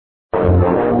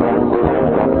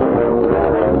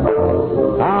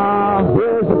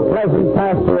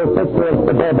pastoral picture of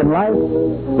suburban life,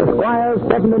 the Squire's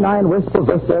 79 Wistful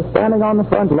Vista standing on the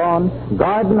front lawn,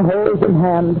 garden hose in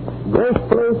hand,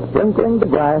 gracefully sprinkling the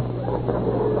grass,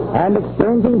 and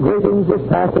exchanging greetings with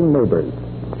passing neighbors.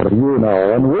 But you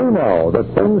know, and we know, that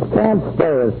things can't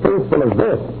stay as peaceful as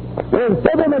this. Here's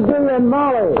Fibber McGee and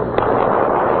Molly.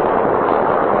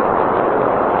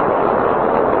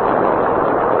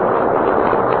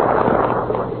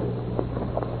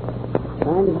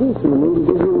 Kind of decent of me to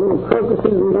give you a little crocuses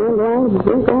and dandelions to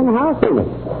drink on the house in it.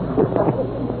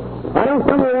 Why don't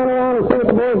somebody run around and see what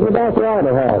the boys in the backyard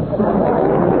will have?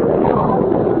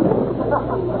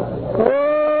 Oh,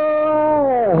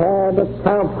 I had a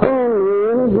Californian.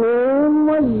 His name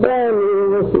was Danny,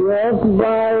 with the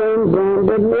F-bar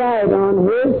branded right on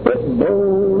his hip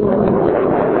bone.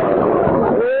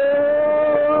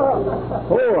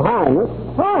 Oh, hi, Miss.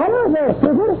 Oh, hello there,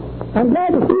 Fibber. I'm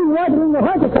glad to see you out in the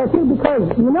horticulture because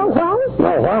you know why?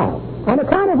 No, why? On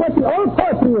account of what the old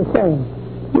poetry is saying.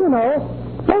 You know,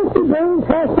 Fancy brings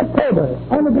her September,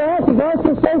 and the grass is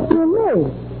also supposed to be in May.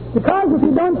 Because if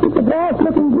you don't keep the grass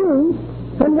looking green,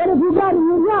 then what have you got in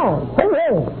your yard? Hey,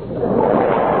 hey.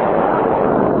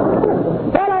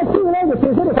 Well, I'll see you later,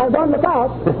 Fibber, if I don't look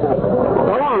out. Go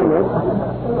on, Miss.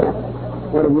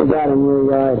 What have you got in your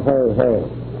yard? Hey, hey.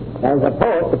 As a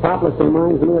poet, the populace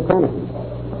reminds me of Tennessee.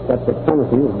 Except that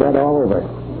Tennessee is dead all over.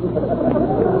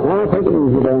 Now, take it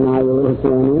easy there now, you little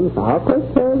Syrians. I'll take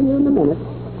care of you in a minute.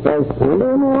 There's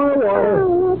plenty more water.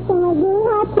 Oh, Mr. McGee,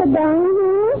 what you doing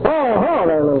here? Oh, hello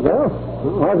there, little girl.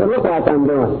 What does it look like I'm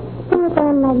doing? Look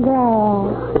on the grass.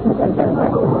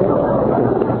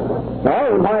 Oh,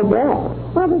 and why that?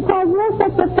 Well, because you're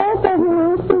such a person who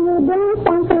wants to be doing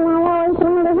something, I always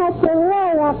wonder what you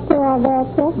really up to, I bet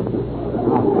you.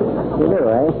 You do,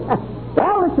 eh?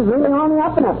 Well, this is really on the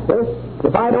up and up, sis.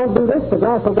 If I don't do this, the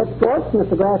grass will get scorched, and if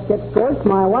the grass gets scorched,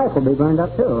 my wife will be burned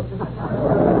up, too.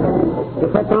 You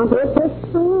catch on to it, sis?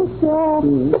 Oh, sure.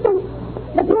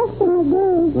 But Mr.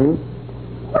 McGee,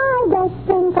 why does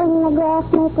sprinkling the grass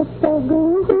make it so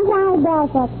green? And why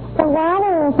does it? The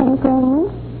water isn't green.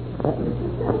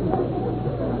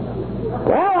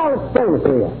 Well, I'll explain it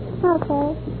to you. Okay.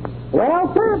 Well,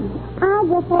 sir? I'd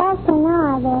just like to know,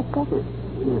 I bet you.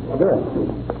 Good.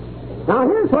 Now,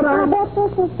 here's what I bet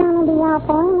this is going to be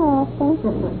awful interesting.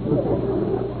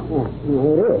 Yeah,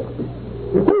 it is.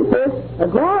 You see, sis, a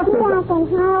grass is... I can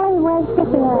hardly wait to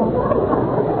hear it.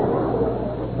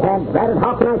 That is,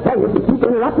 how can I tell you if you keep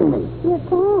interrupting me? You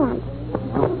can't.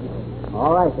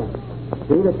 All right, then.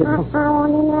 See that you... I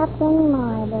won't interrupt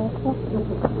anymore, I bet you.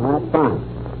 Well, that's fine.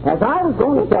 As I was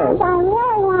going to say... Because I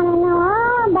really want to know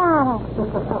all about it.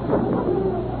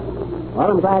 Well,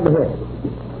 I'm glad to hear it.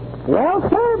 Well,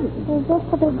 sir... Is this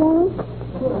the beginning?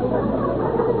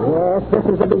 Yes, this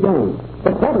is the beginning.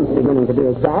 The seventh beginning, to be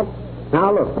exact.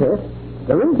 Now, look, sis.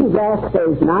 The reason grass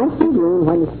stays nice and green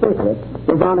when you sprinkle it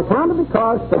is on account of the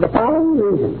cause for the following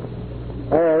reasons.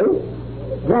 A,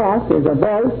 grass is a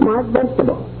very smart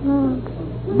vegetable.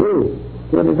 B,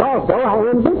 it is also an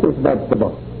ambitious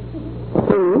vegetable.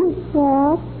 C,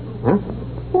 yes. Huh?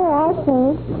 Yes,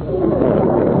 see.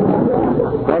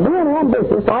 Well, being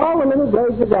ambitious, all the little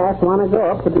blades of grass want to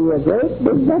grow up to be a great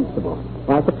big vegetable,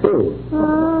 like a tree.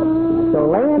 So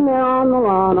laying there on the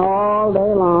lawn all day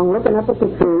long, looking up at the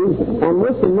trees, and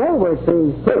wishing they were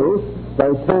trees, too,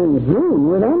 they turn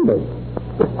green with envy.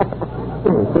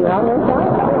 See how they are?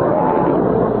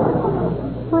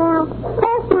 Well,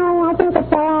 personally, I think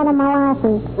it's a lot of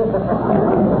malarkey.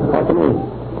 What do you mean?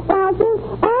 Well, see,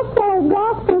 actually,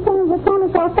 grass contains a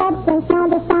chemical substance now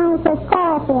defined as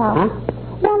chlorophyll. Huh?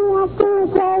 Then the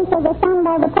actinic rays of the sun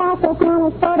by the process known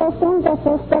as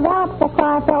photosynthesis develops the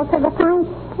chlorophyll to the point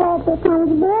where it becomes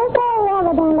very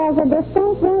evident as a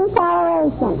distinct green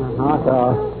coloration.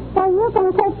 So you can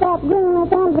take that green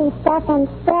with envy stuff and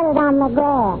spread it on the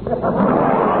grass.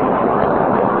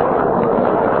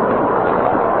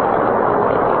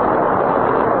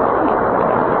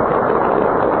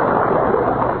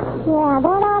 Yeah,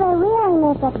 that ought to really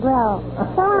make it grow.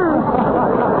 Go on.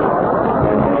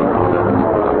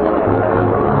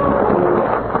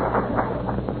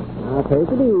 Now, take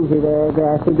it easy there,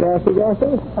 Grassy, Grassy,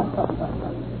 Grassy.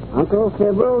 Uncle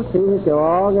Fibber will see that you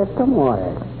all get some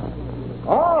water.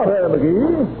 Oh, here,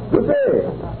 McGee. Good day.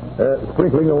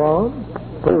 Sprinkling along?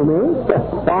 Who, me?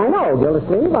 I know,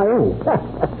 Gildersleeve, I ain't.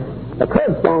 The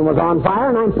curbstone was on fire,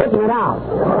 and I'm putting it out.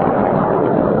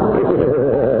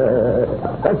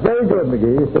 That's very good,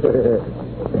 McGee.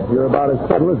 You're about as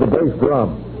subtle as the bass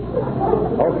drum.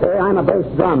 Okay, I'm a bass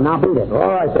drum. Now beat it. All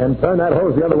right, then. Turn that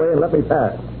hose the other way and let me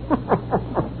pass.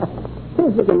 See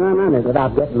if you can run on it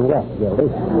without getting wet, Gildy.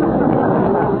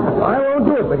 I won't I'll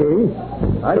do it,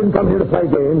 McGee. I didn't come here to play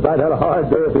games. I've had a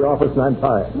hard day at the office, and I'm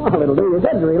tired. Well, it'll do you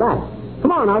good to relax.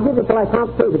 Come on, I'll give you till I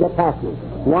count 2 to get past me.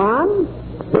 1,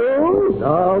 2.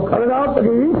 No, cut it out,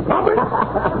 McGee. Stop it.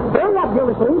 Hurry up,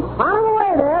 Gildersleeve. On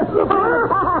away there.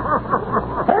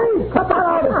 Hey, cut that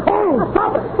out. It's cold.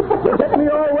 Stop it. You're getting me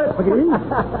all wet, McGee.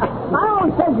 I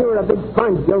always said you were a big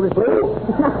sponge, Gildersleeve.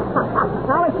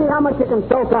 Now let's see how much you can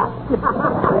soak up.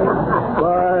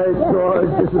 By George,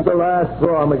 this is the last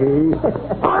straw, McGee.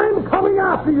 I'm coming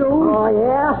after you. Oh,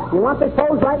 yeah? You want this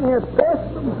hose right in your fist?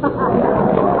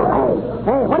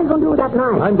 Hey, what are you going to do with that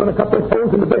knife? I'm going to cut this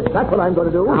hose into bits. That's what I'm going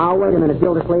to do. Now, wait a minute,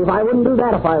 Gildersleeve. I wouldn't do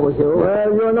that if I was you.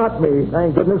 Well, you're not me.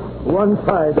 Thank goodness. One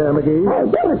side there, McGee. Hey,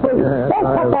 Gildersleeve, don't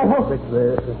cut that hose. Fix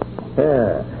this.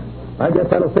 Yeah. I guess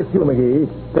that'll fix you, McGee.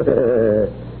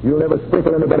 You'll never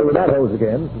sprinkle anybody with that hose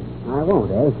again. I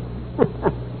won't, eh?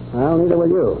 Well, neither will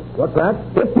you. What's that?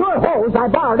 It's your hose. I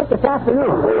borrowed it this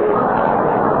afternoon.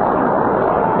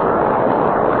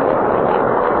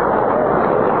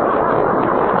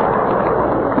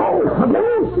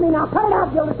 Me now, cut it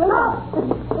out, Gildersleeve.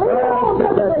 Leave it alone,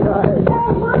 Gildersleeve.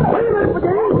 Wait a minute,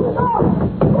 McGee.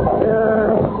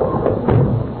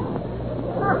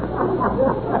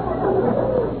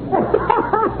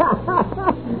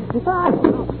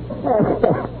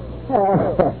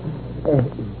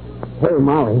 Hey,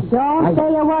 Molly. Don't say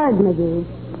a word, McGee.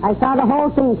 I saw the whole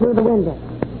thing through the window.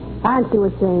 Aren't you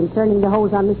ashamed, turning the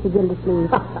hose on Mr. Gildersleeve?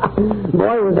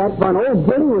 Boy, was that fun. Old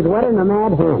Gildy was wetter than a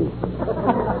mad hen.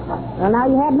 Well, now,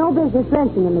 you had no business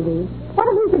wrenching him, McGee. What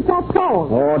if he should catch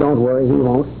cold? Oh, don't worry, he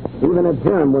won't. Even a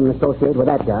germ wouldn't associate with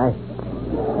that guy.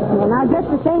 Well, now, just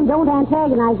the same, don't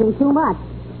antagonize him too much.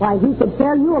 Why, he could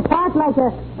tear you apart like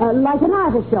an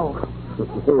artichoke.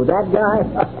 Who, that guy?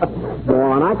 Go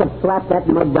on, I could slap that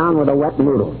mug down with a wet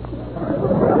noodle.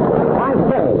 I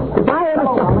say, if I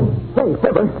ever... Say,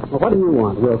 Fibber, well, what do you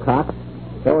want, Wilcox?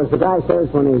 So, as the guy says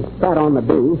when he sat on the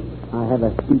bee, I have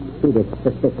a deep-seated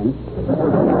suspicion.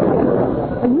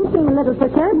 Well, you seem a little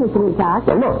perturbed, Mr.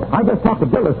 Wilcox. Well, look, I just talked to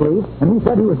Gildersleeve, and he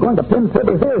said he was going to pin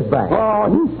Fibber's ears back.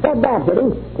 Oh, he said that, did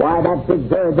he? Why, that big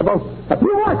dirigible. If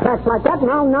you want tracks like that,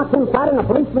 and I'll knock him flat in a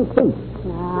policeman's seat.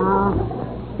 Now,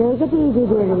 take it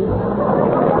easy, dearie.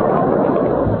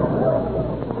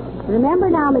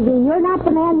 Remember now, McGee, you're not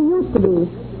the man you used to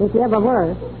be, if you ever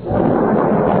were.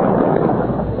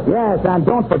 Yes, and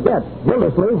don't forget,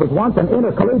 Gildersleeve was once an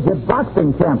intercollegiate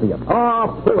boxing champion.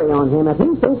 Oh, silly on him. If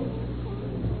he thinks...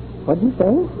 What'd you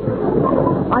say?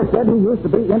 I said he used to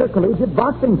be intercollegiate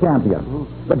boxing champion.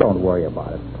 But don't worry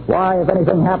about it. Why, if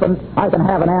anything happens, I can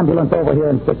have an ambulance over here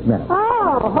in 6 minutes.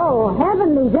 Oh,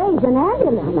 heavenly days, an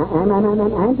ambulance. An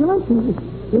ambulance?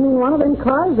 You mean one of them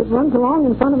cars that runs along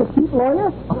in front of a cheap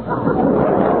lawyer?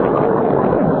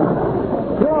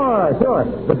 Sure.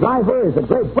 The driver is a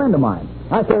great friend of mine.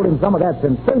 I sold him some of that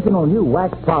sensational new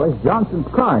wax-polished Johnson's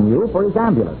car new for his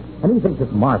ambulance, and he thinks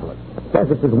it's marvelous.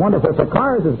 Says it's as wonderful for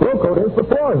cars as Glow Coat is for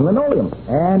floors and linoleum.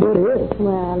 And it is.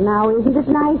 Well, now, isn't it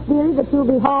nice, dearie, that you'll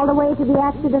be hauled away to the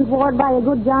accident ward by a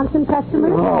good Johnson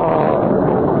customer?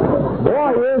 Oh,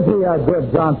 boy, is he a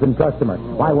good Johnson customer.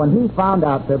 Why, when he found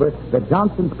out, Fibber, that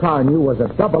Johnson's car new was a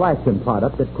double-action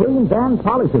product that cleans and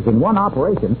polishes in one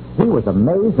operation, he was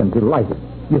amazed and delighted.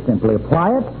 You simply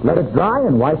apply it, let it dry,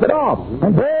 and wipe it off.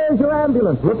 And there's your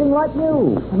ambulance, looking like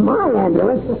new. My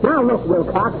ambulance? Now, look,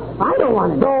 Wilcox, I don't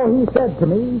want it. So he said to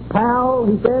me, pal,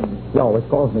 he said, he always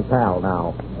calls me pal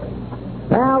now.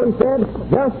 Pal, he said,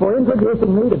 just for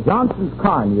introducing me to Johnson's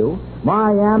car new,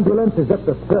 my ambulance is at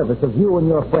the service of you and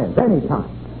your friends anytime.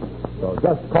 So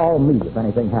just call me if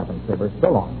anything happens, Fibber.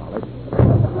 So long, Molly.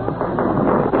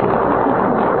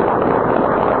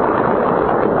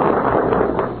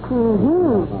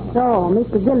 So,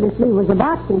 Mr. Gildersleeve was a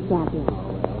boxing champion.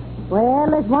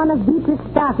 Well, as one of Dietrich's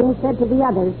stockings said to the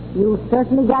others, you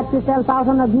certainly got yourself out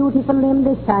on a beautiful limb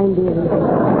this time, dearie.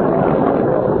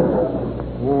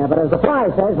 Yeah, but as the fly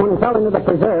says, when he fell into the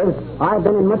preserves, I've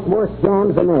been in much worse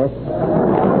jams than this.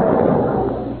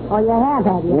 Oh, you have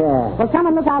you? Yeah. Well, come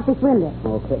and look out this window.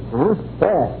 Okay. Huh?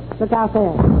 Where? Look out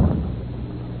there.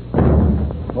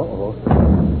 Uh-oh.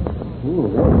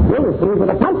 Gildersleeve with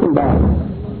a punching bag.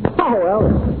 Oh, well,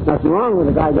 nothing wrong with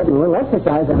the guy getting a little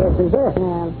exercise, I guess, is there?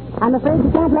 Well, I'm afraid you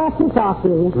can't laugh this off,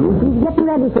 dearie. He's getting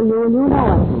ready for you, and you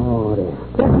know it. Oh, dear.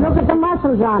 Just look at the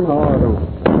muscles on it. Oh, don't.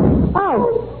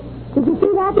 Oh, did you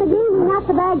see that, McGee? He knocked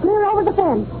the bag clear over the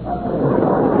fence.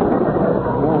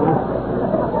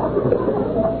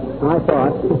 I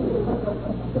thought.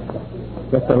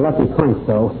 Just a lucky punch,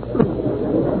 though.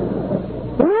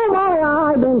 Well, Molly,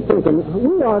 I've been thinking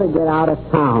we ought to get out of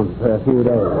town for a few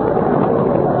days.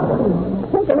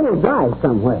 Take a little drive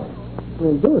somewhere.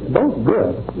 We do us both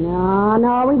good.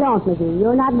 No, we don't, McGee.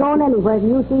 You're not going anywhere if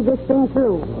you see this thing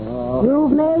through. Oh.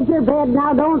 You've made your bed,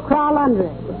 now don't crawl under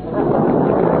it.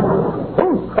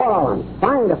 Who's crawling?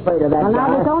 I ain't afraid of that Well, guy.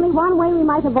 now, there's only one way we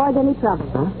might avoid any trouble.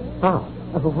 Huh? How?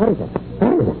 What is it?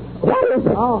 What is it? What is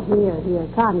it? Oh, here,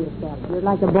 calm yourself. You're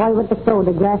like a boy with the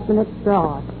soda grasping at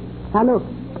straws. Now, look,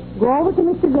 go over to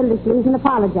Mr. Gildersleeve and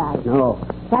apologize. No.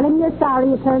 Tell him you're sorry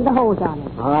you turned the hose on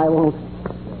him. I won't.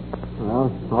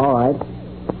 Well, all right.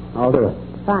 I'll do it.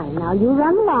 Fine. Now, you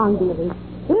run along, dearie.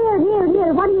 Here.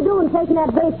 What are you doing taking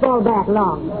that baseball bat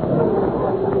along?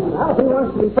 Well, if he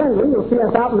wants to be friendly, you'll see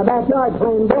us out in the backyard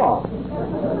playing ball.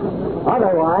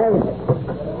 Otherwise,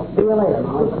 see you later,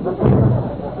 Molly.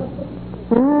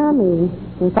 Me.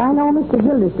 If I know Mr.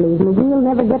 Gildersleeve, McGee'll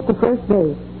never get to first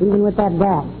base, even with that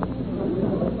bat.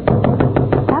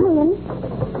 Come in.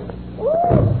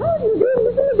 Oh, how do you do,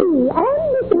 Mr. McGee? And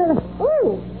Mr. Miller.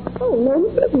 Oh, no,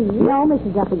 Mr. McGee. No,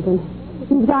 Mrs. Uppington.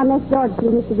 He's gone next door to see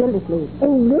Mr. Gildersleeve.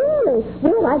 Oh, really?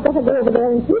 Well, I've got to go over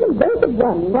there and see them both at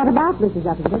once. What about Mrs.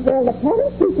 Uppington? Well, the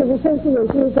Parent Teachers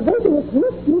Association is devoting its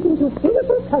next meeting to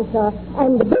physical culture,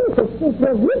 and the benefits it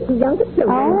will reach the younger children.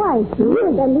 Oh, I see.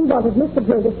 Yes, and we wanted Mr.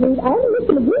 Gildersleeve and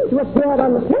Mr. McGee to appear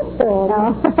on the platform.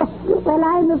 Oh. Well,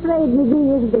 I'm afraid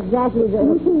McGee isn't exactly the...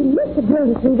 You see, Mr.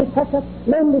 Gildersleeve is such a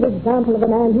splendid example of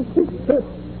a man who keeps fit,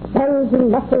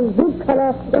 bulging muscles, good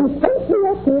color, intensely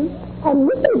active, and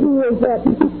Mr. McGee is,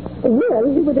 well,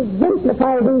 he would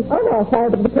exemplify the other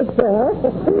side of the picture.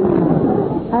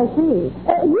 I see.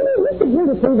 You know, Mr.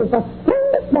 Gildersleeve is the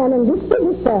strongest man in Wistful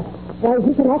Vista. Why,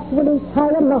 he can actually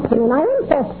tie a knot in an iron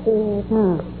fist.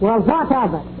 Well, what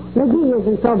of it? McGee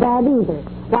isn't so bad either.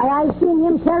 Why, I've seen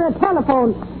him tear a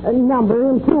telephone number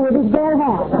in two with his bare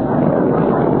hands.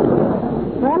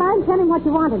 Well, I'll tell him what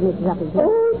you wanted, Mrs. Uppington.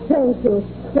 Oh, thank you.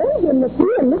 Tell him that he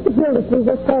and Mr. Gildersleeve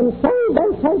will stand side by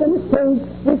side on the stage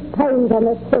with signs on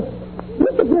their chests.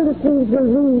 Mr. Gildersleeve will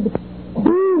read, "Do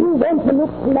you want to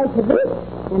look like this?"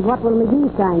 And what will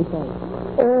McGee's sign say?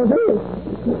 Or this.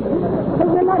 So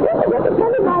we're not going to get to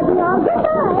tell him right now.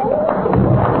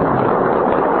 Goodbye.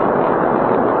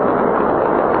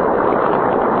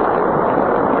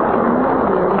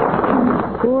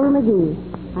 Poor McGee.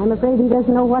 I'm afraid he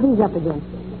doesn't know what he's up against.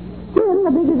 Still,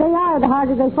 the bigger they are, the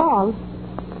harder they fall.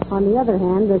 On the other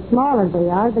hand, the smaller they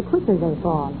are, the quicker they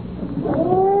fall.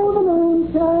 Oh, the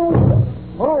moonshine.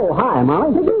 Oh, hi,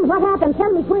 Molly. McGee, what happened?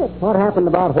 Tell me quick. What happened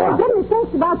about what? Goodness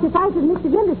sakes, about your fight with Mr.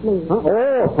 Gildersleeve. Huh?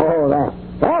 Oh, that.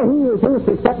 Well, he refused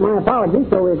to accept my apology,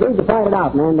 so we agreed to fight it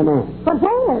out man to man. But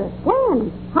where?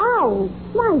 When? How?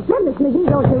 My goodness, McGee,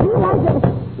 don't you realize that...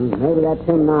 Maybe that's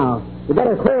him now. You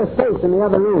better clear space in the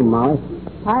other room, Molly.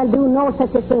 I'll do no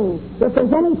such a thing. If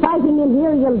there's any fighting in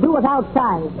here, you'll do it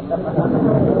outside.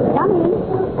 Come in.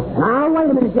 Now, wait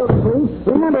a minute, Gildersleeve.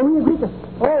 Remember, we agreed to...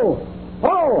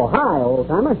 Oh, hi,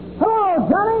 old-timer. Hello,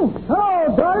 Johnny.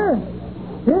 Hello, daughter.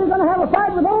 You're going to have a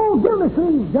fight with old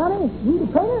Gildersleeve, Johnny. Need a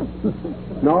trainer?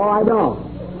 No, I don't.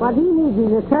 What he needs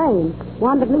is a train.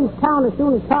 One that leaves town as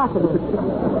soon as possible.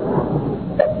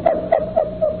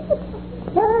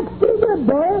 That's pretty good,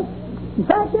 boy. In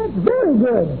fact, that's very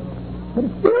good. But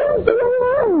it's still the way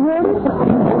I heard it.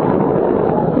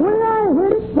 The way I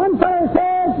heard it, one fellow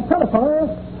says to another fellow,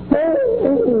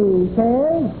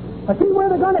 says, I see where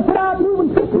they're going to put out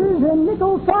moving pictures and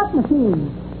nickel slot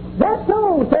machines. That's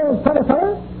so, says another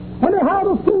fellow. Wonder how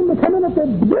they'll seem to come in at the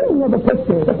beginning of the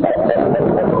picture.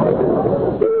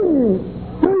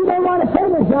 Sure you don't want a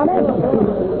trainer, Johnny?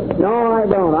 No, I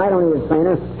don't. I don't need a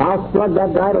trainer. I'll slug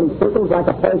that guy in circles like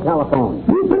a play telephone.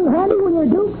 You pretty handy when you're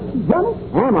Duke, Johnny?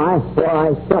 Am I? Well,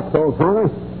 I shucks, old-timer.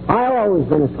 I've always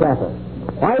been a scrapper.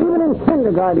 Why, even in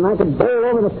kindergarten, I could bowl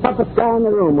over the toughest guy in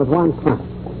the room with one punch.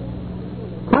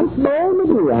 Punchbowl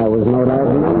McGee, I was no doubt,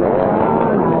 remember.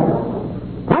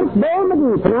 Punchbowl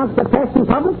McGee pronounced the press in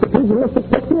public, the pugilistic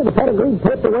picture of the pedigreed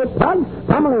paperweight pug,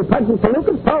 pummeling pudgy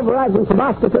palookas, pulverizing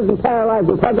proboscises and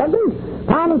paralyzing pug uglies,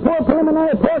 pounding poor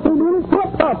preliminary portion units to a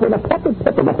pulp with a peppered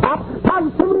tip of the top,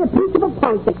 positively a piece of a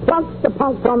punk that clunks the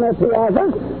punks on their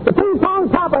piazzas, the ping-pong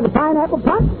top of the pineapple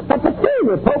punch, a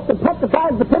peculiar poke that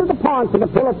petrifies the pit of the paunch of the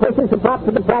pillow pushes the top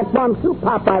to the platform, soup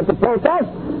Popeyes to protest,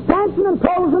 dancing and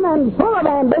posing and full of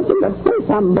ambition, but see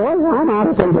some boys, I'm out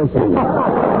of condition.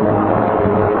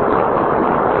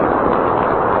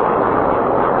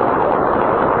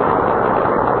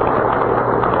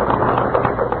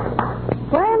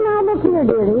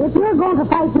 Dearie, if you're going to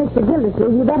fight Mr.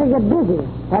 Gildersleeve, you better get busy.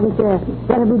 Haven't you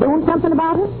better be doing something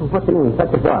about it? What do you mean, such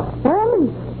as what? Well,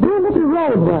 do a little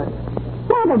road work.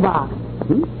 Saddle box.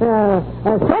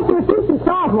 Soak your feet in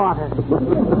salt water.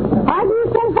 Harden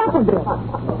yourself up a bit.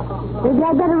 Maybe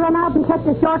I'd better run out and cut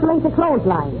the short length of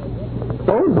clothesline.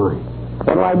 Clothesline?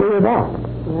 What do I do with that?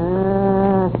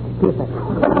 Keep it.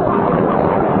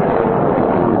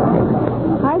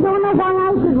 I don't know why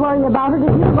I should worry about it if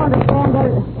you're going to stand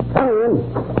there. Come in.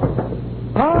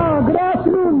 Good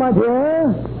afternoon, my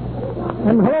dear.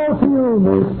 And hello to you,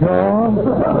 Miss Shaw.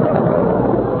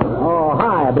 Oh,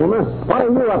 hi, Boomer. What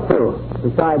are you up to?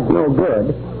 Besides no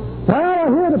good. Well, I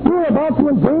hear that you're about to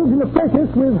engage in a fracas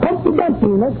with Humpty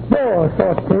Dumpty next door,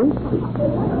 short case.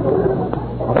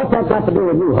 What's that got to do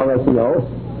with you, Horatio?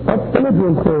 What's the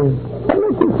difference? What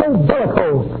makes you so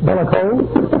bellicose? None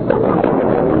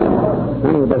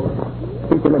of this.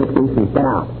 Keep your little piece and get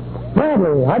out.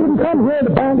 Gladly. I didn't come here to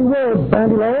bandy words,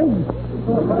 bandy legs.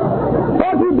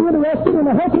 Thought you'd be interested in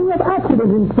a helping of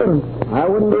accident insurance. I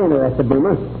wouldn't be interested,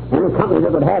 Boomer. Any company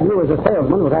that would have you as a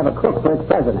salesman would have a crook for its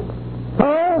president. I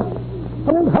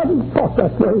haven't thought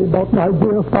that way about my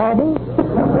dear father.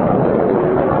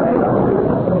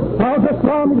 Now, just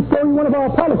allow me to show you one of our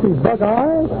policies,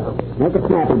 Buckeye. Make it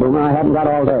snappy, Boomer. I haven't got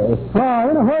all day.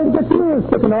 In a hurry to get your ears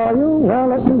sticking, are you? Well,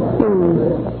 let me see.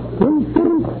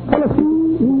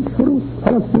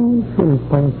 Insurance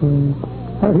policy.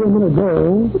 I hear a minute ago,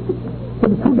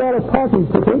 with a $2 parking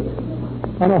ticket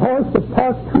on a horse that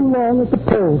parked too long at the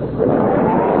post.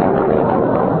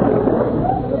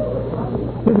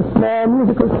 Here's a small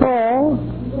musical saw,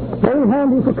 very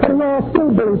handy for cutting off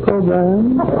hillbilly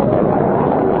programs.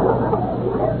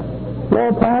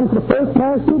 Floor plan for the First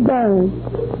National Bank.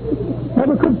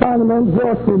 Never could find a men's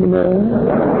washroom in there.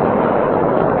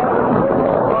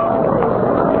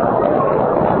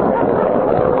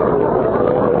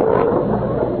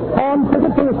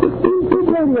 Ticket for a 16-feet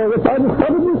radio, which I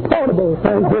discovered was portable,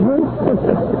 thank goodness.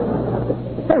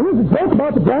 Here's a joke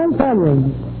about the Grand Canyon.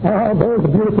 There's a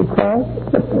beautiful cross.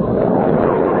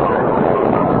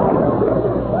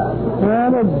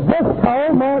 And a vest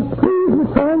towel marked, please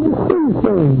return to Sing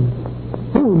Sing.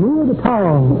 Near the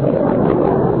town.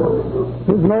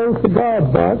 His nose cigar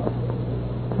butt.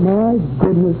 My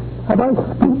goodness. Have I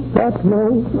scooped that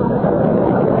nose?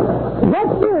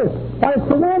 What's this? Why, it's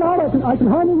the one out I can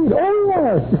hardly read. Oh,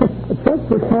 yes. A check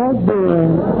for short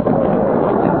beer.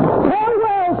 Very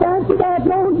well, fancy that.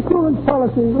 No insurance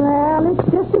policy. Well, it's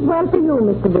just as well for you,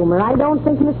 Mr. Boomer. I don't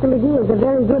think Mr. McGee is a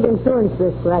very good insurance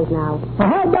risk right now. I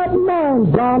had that in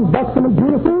mind, John Buxton and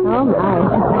Beautiful. Oh, my.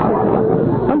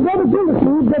 I'm going to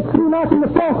Gildy get through knocking the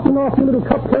frosting off your little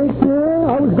cupcake here.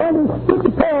 I was going to split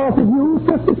the pair off of you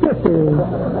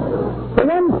 50-50. For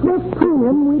one Smith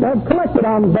premium we'd have collected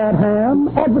on that ham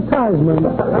advertisement.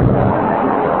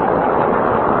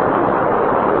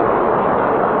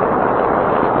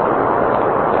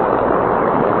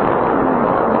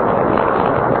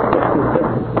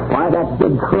 Why, that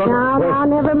big crook... Now,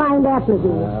 never mind that,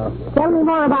 McGee. Tell me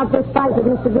more about this fight with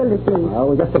Mr. Gildersleeve. Well,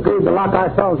 we just agreed to lock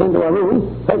ourselves into a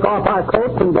room, take off our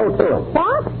coats, and go to it.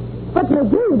 What? But,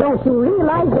 McGee, don't you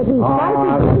realize that he's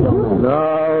fighting you?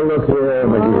 No, look here,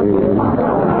 McGee.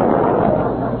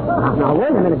 Now,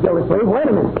 wait a minute, Gildersleeve, wait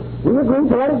a minute. We agreed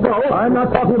to let it go. I'm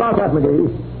not talking about that, McGee.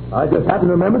 I just happen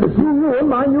to remember that you ruined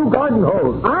my new garden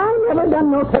hose. I never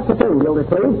done no such a thing,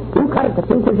 Gildersleeve. You cut it to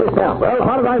pieces yourself. Well,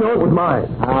 how did I know it was mine?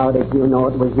 How did you know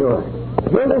it was yours?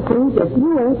 Gildersleeve, if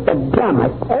you ain't the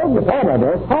dumbest,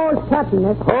 egg-headedest,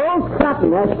 Whole-cuttingest.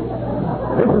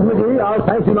 Mrs. McGee, I'll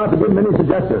thank you not to give me any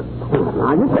suggestions.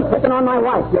 Now, you quit picking on my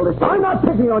wife, Gildersleeve. I'm not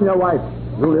picking on your wife,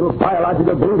 you little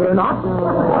biological believe it or not.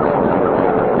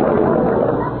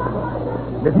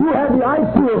 If you had the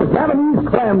IQ of a Japanese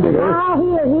clam digger... Now,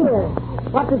 here.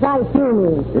 What does IQ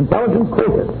mean? Intelligent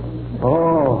quotient.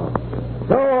 Oh.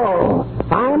 So,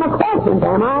 I'm a quotient,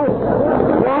 am I?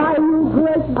 Why, you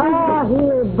great... Oh,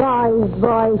 here,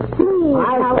 boys, please.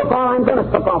 I took all I'm going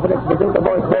to took off of this visit, the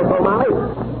voice says, oh, Molly.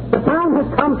 The time has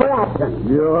come for action.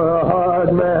 You're a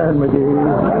hard man, McGee.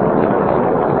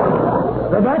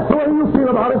 If that's the way you feel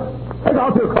about it, take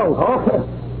off your coat. Okay.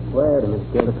 Wait a minute,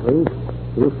 Gildersleeve.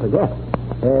 You forget.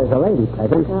 There's a lady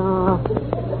present. Oh,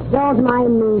 don't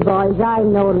mind me, boys.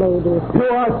 I'm no lady. You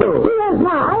are too. He is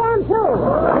not. I am too.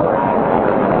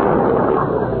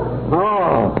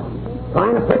 Oh.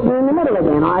 Trying to put me in the middle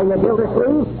again, are you,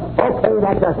 Gildersleeve? Okay,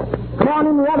 that does it. Come on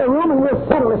in the other room and we'll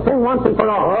settle this thing once and for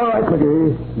all. All right,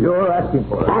 McGee. You're asking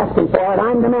for it. Asking for it,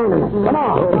 I'm demanding it. Come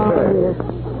on. Okay.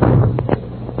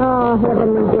 Oh,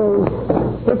 heavenly days.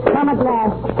 It's come at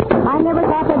last. I never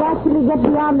thought I'd actually get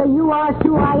beyond the you are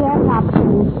too I am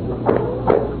option.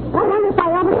 I wonder if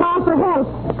I ever call for help.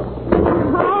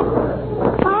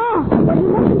 Oh, will you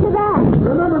listen to that?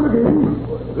 Remember, McGee,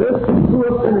 this is to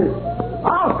a finish.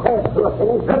 I'll take to a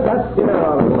finish. Get that skin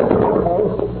out of it. Okay.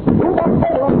 Move that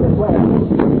table up this way.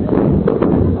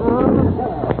 Oh,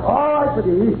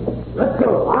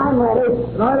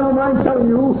 I'm telling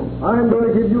you, I'm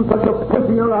going to give you such a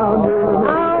pushing around here.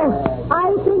 Oh,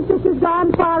 I think this has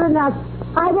gone far enough.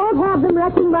 I won't have them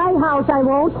wrecking my house, I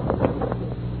won't.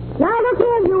 Now look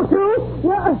here, you two.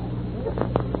 Well,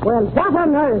 what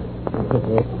on earth?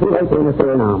 It's too late to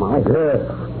interfere now, Molly. Yes.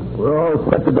 We're all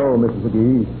set to go, Mrs.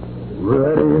 McGee.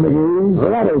 Ready, McGee?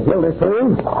 Ready,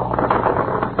 Gildersleeve.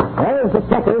 There's the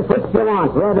checkers. Which do you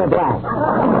want, red or black?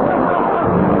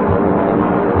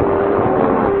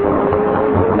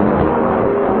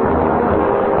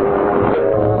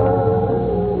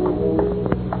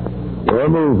 Your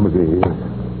move, McGee.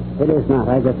 It is not.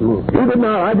 I just moved. You did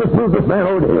not. I just moved this man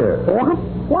over here. What?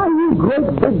 Why, you great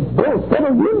big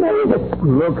bullfighter, you made it.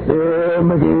 Look here,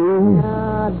 McGee.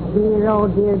 Oh,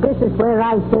 dear. This is where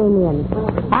I came in.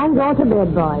 I'm going to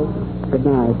bed, boys. Good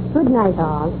night. Good night,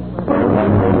 all.